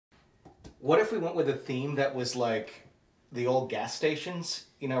What if we went with a theme that was like the old gas stations,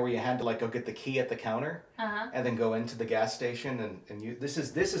 you know, where you had to like go get the key at the counter and then go into the gas station and you this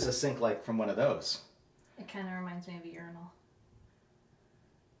is a sink like from one of those. It kind of reminds me of a urinal.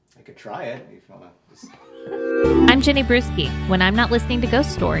 I could try it if you want to. I'm Jenny Brewski. When I'm not listening to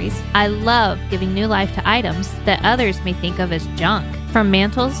ghost stories, I love giving new life to items that others may think of as junk. From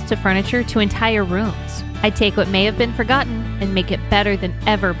mantles to furniture to entire rooms. I take what may have been forgotten and make it better than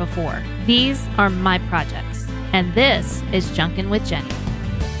ever before. These are my projects, and this is Junkin with Jenny.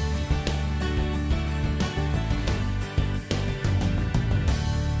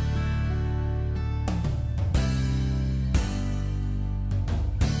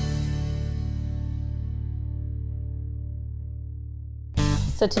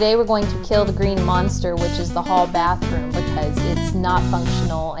 So today we're going to kill the green monster, which is the hall bathroom, because it's not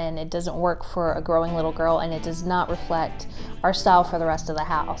functional and it doesn't work for a growing little girl and it does not reflect our style for the rest of the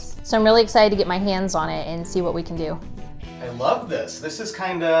house. So I'm really excited to get my hands on it and see what we can do. I love this. This is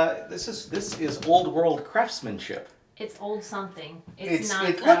this is old world craftsmanship. It's old something.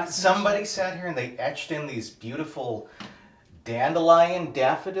 Look, somebody sat here and they etched in these beautiful dandelion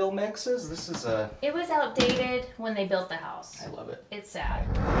daffodil mixes. This is a... It was outdated when they built the house. I love it. It's sad.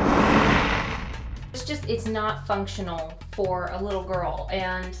 It's not functional for a little girl,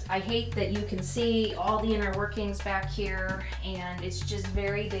 and I hate that you can see all the inner workings back here, and it's just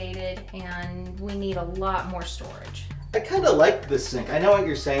very dated, and we need a lot more storage. I kind of like this sink. I know what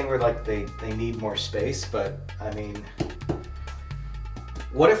you're saying, where like they need more space, but I mean,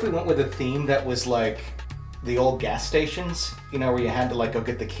 what if we went with a theme that was like the old gas stations, you know, where you had to like go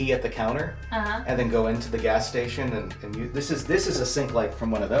get the key at the counter and then go into the gas station and you, this is a sink like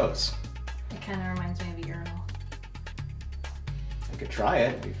from one of those. It kind of reminds me of a urinal. I could try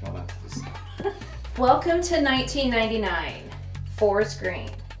it if you want to. Welcome to 1999, forest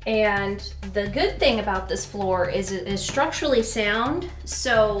green. And the good thing about this floor is it is structurally sound.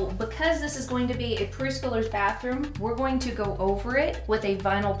 So because this is going to be a preschooler's bathroom, we're going to go over it with a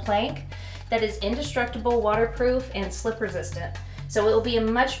vinyl plank that is indestructible, waterproof, and slip resistant. So it will be a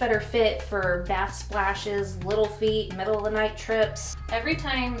much better fit for bath splashes, little feet, middle of the night trips. Every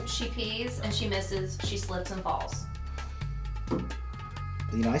time she pees and she misses, she slips and falls.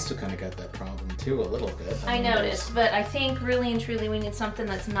 You know, I still kind of got that problem too, a little bit. I noticed, but I think really and truly we need something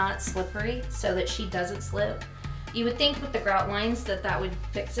that's not slippery so that she doesn't slip. You would think with the grout lines that would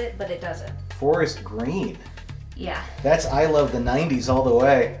fix it, but it doesn't. Forest green. Yeah. That's I love the 90s all the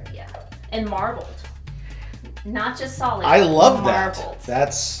way. Yeah. And marbled. Not just solid. I love marbled. that.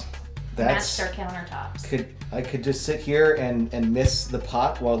 That's matched our countertops. I could just sit here and miss the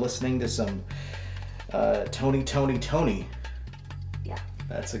pot while listening to some Tony. Yeah.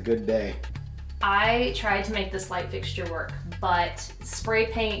 That's a good day. I tried to make this light fixture work, but spray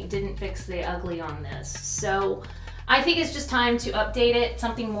paint didn't fix the ugly on this. So I think it's just time to update it,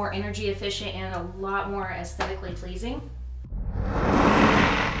 something more energy efficient and a lot more aesthetically pleasing.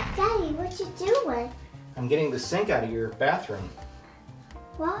 Daddy, what you doing? I'm getting the sink out of your bathroom.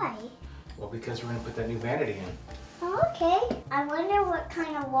 Why? Well, because we're gonna put that new vanity in. Oh, okay. I wonder what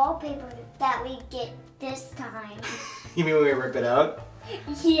kind of wallpaper that we get this time. You mean when we rip it out?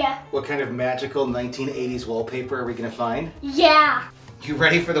 Yeah. What kind of magical 1980s wallpaper are we gonna find? Yeah. You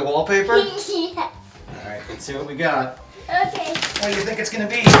ready for the wallpaper? Yes. All right, let's see what we got. Okay. What do you think it's gonna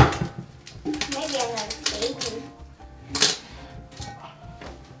be? Maybe another baby.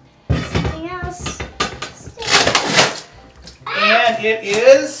 Something else. And it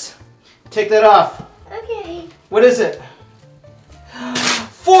is... Take that off. Okay. What is it?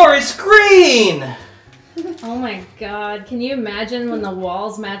 Forest green! Oh my God, can you imagine when the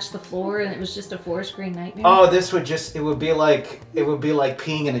walls matched the floor and it was just a forest green nightmare? Oh, this would just, it would be like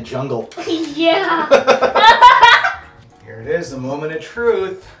peeing in a jungle. Yeah. Here it is, the moment of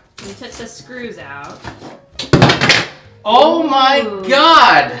truth. We took the screws out. Oh my Ooh.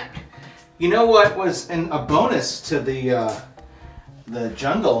 God! You know what was a bonus to the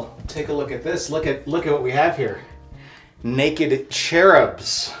jungle? Take a look at this. Look at what we have here. Naked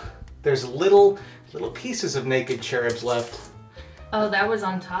cherubs. There's little pieces of naked cherubs left. Oh, that was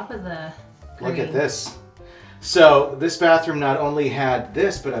on top of the green. Look at this. So this bathroom not only had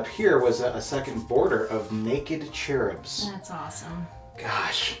this, but up here was a second border of naked cherubs. That's awesome.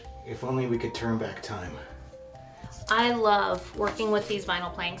 Gosh, if only we could turn back time. I love working with these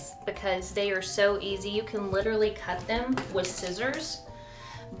vinyl planks because they are so easy. You can literally cut them with scissors.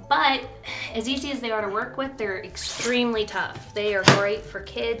 But as easy as they are to work with, they're extremely tough. They are great for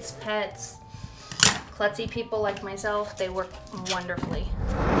kids, pets, klutzy people like myself. They work wonderfully.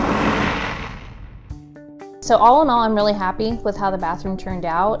 So all in all, I'm really happy with how the bathroom turned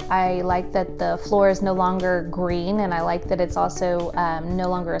out. I like that the floor is no longer green, and I like that it's also no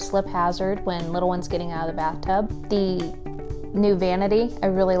longer a slip hazard when little one's getting out of the bathtub. The new vanity, I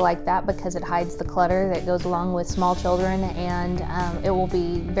really like that because it hides the clutter that goes along with small children, and it will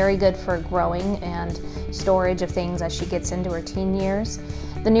be very good for growing and storage of things as she gets into her teen years.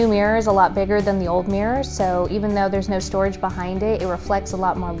 The new mirror is a lot bigger than the old mirror, so even though there's no storage behind it, it reflects a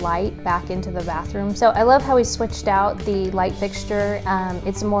lot more light back into the bathroom. So I love how we switched out the light fixture.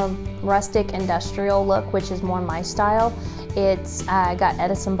 It's a more rustic industrial look, which is more my style. It's got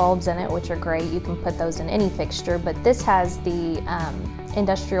Edison bulbs in it, which are great. You can put those in any fixture, but this has the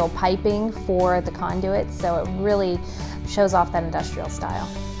industrial piping for the conduit, so it really shows off that industrial style.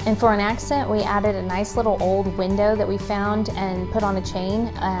 And for an accent, we added a nice little old window that we found and put on a chain.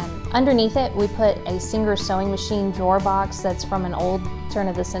 Underneath it, we put a Singer sewing machine drawer box that's from an old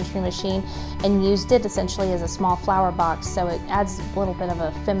turn-of-the-century machine, and used it essentially as a small flower box, so it adds a little bit of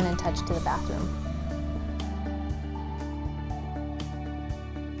a feminine touch to the bathroom.